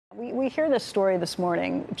we hear this story this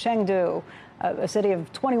morning. Chengdu, a city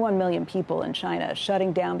of 21 million people in China,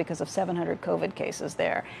 shutting down because of 700 COVID cases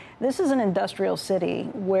there. This is an industrial city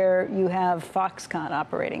where you have Foxconn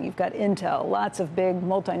operating. You've got Intel, lots of big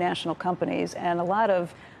multinational companies, and a lot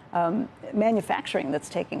of manufacturing that's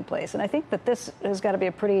taking place. And I think that this has got to be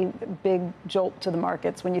a pretty big jolt to the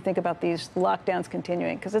markets when you think about these lockdowns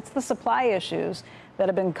continuing, because it's the supply issues that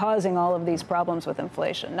have been causing all of these problems with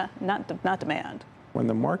inflation, not demand. When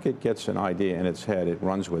the market gets an idea in its head, it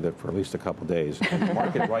runs with it for at least a couple of days. And the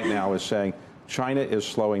market right now is saying China is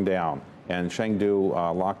slowing down, and Chengdu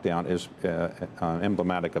lockdown is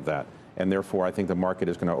emblematic of that. And therefore, I think the market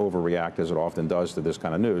is going to overreact, as it often does, to this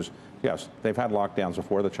kind of news. Yes, they've had lockdowns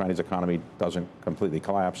before. The Chinese economy doesn't completely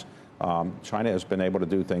collapse. China has been able to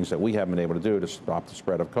do things that we haven't been able to do to stop the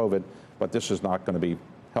spread of COVID, but this is not going to be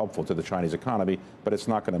helpful to the Chinese economy, but it's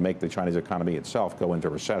not going to make the Chinese economy itself go into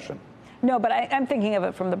recession. No, but I'm thinking of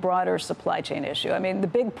it from the broader supply chain issue. I mean, the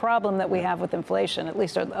big problem that we have with inflation, at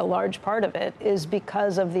least a large part of it, is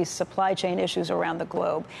because of these supply chain issues around the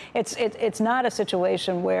globe. It's not a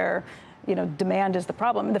situation where, you know, demand is the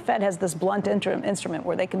problem. The Fed has this blunt instrument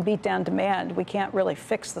where they can beat down demand. We can't really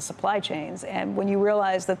fix the supply chains. And when you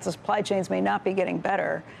realize that the supply chains may not be getting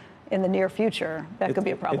better in the near future, that could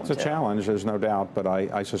be a problem. It's a challenge, there's no doubt, but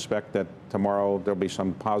I suspect that tomorrow there'll be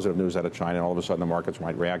some positive news out of China, and all of a sudden the markets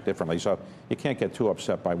might react differently. So you can't get too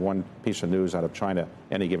upset by one piece of news out of China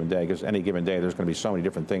any given day, because any given day there's going to be so many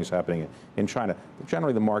different things happening in China. But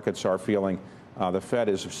generally, the markets are feeling the Fed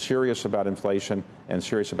is serious about inflation and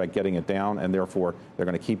serious about getting it down, and therefore they're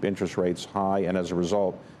going to keep interest rates high, and as a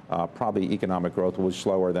result, probably economic growth will be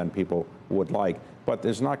slower than people would like. But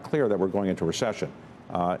it's not clear that we're going into recession.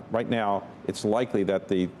 Right now, it's likely that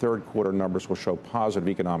the third quarter numbers will show positive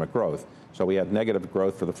economic growth. So we had negative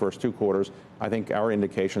growth for the first two quarters. I think our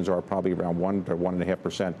indications are probably around 1 to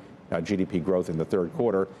 1.5% GDP growth in the third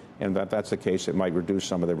quarter. And if that's the case, it might reduce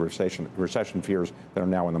some of the recession fears that are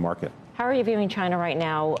now in the market. How are you viewing China right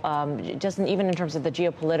now, just even in terms of the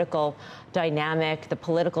geopolitical dynamic, the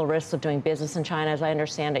political risks of doing business in China? As I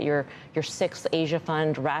understand it, your sixth Asia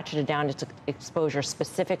fund ratcheted down its exposure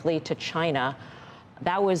specifically to China.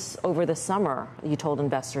 That was over the summer, you told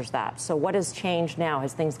investors that. So what has changed now?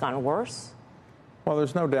 Has things gotten worse? Well,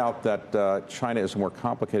 there's no doubt that China is a more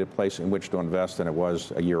complicated place in which to invest than it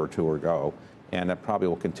was a year or two ago. And that probably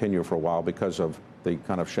will continue for a while because of the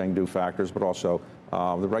kind of Chengdu factors, but also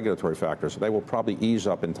the regulatory factors. They will probably ease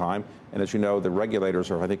up in time. And as you know, the regulators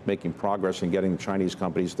are, I think, making progress in getting the Chinese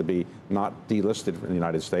companies to be not delisted in the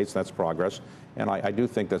United States. That's progress. And I do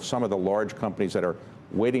think that some of the large companies that are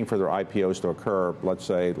waiting for their IPOs to occur, let's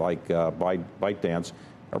say like ByteDance,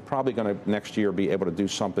 are probably going to next year be able to do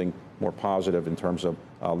something more positive in terms of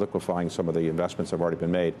liquefying some of the investments that have already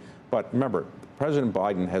been made. But remember, President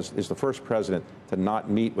Biden is the first president to not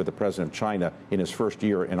meet with the president of China in his first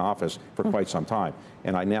year in office for quite some time.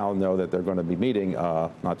 And I now know that they're going to be meeting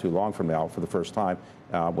not too long from now for the first time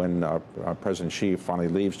when President Xi finally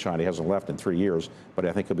leaves China. He hasn't left in 3 years, but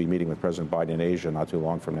I think he'll be meeting with President Biden in Asia not too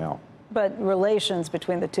long from now. But relations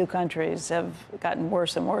between the two countries have gotten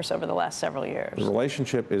worse and worse over the last several years. The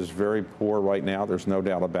relationship is very poor right now. There's no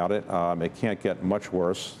doubt about it. It can't get much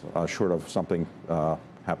worse, short of something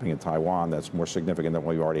happening in Taiwan that's more significant than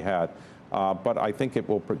what we've already had. But I think it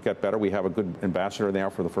will get better. We have a good ambassador now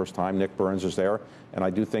for the first time. Nick Burns is there. And I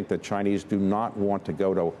do think that Chinese do not want to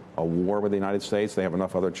go to a war with the United States. They have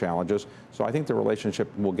enough other challenges. So I think the relationship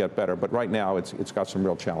will get better. But right now, it's got some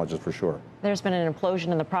real challenges for sure. There's been an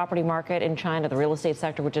implosion in the property market in China, the real estate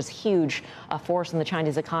sector, which is a huge force in the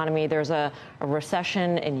Chinese economy. There's a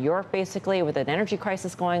recession in Europe, basically, with an energy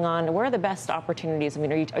crisis going on. Where are the best opportunities? I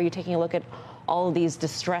mean, are you taking a look at all of these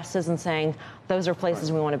distresses and saying those are places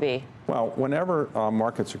we want to be? Well, whenever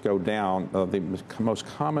markets go down, the most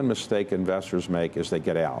common mistake investors make is they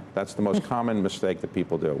get out. That's the most common mistake that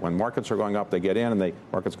people do. When markets are going up, they get in, and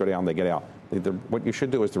markets go down, they get out. What you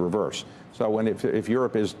should do is the reverse. So if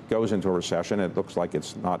Europe goes into a recession, it looks like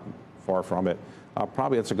it's not far from it,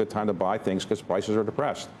 probably it's a good time to buy things because prices are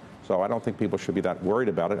depressed. So I don't think people should be that worried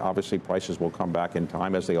about it. Obviously, prices will come back in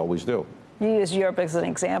time, as they always do. You use Europe as an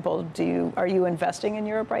example. Are you investing in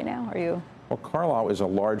Europe right now? Well, Carlyle is a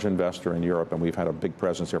large investor in Europe, and we've had a big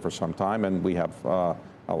presence here for some time, and we have a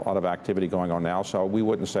lot of activity going on now. So we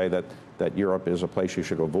wouldn't say that Europe is a place you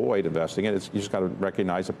should avoid investing in. You just got to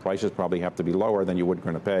recognize that prices probably have to be lower than you were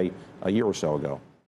going to pay a year or so ago.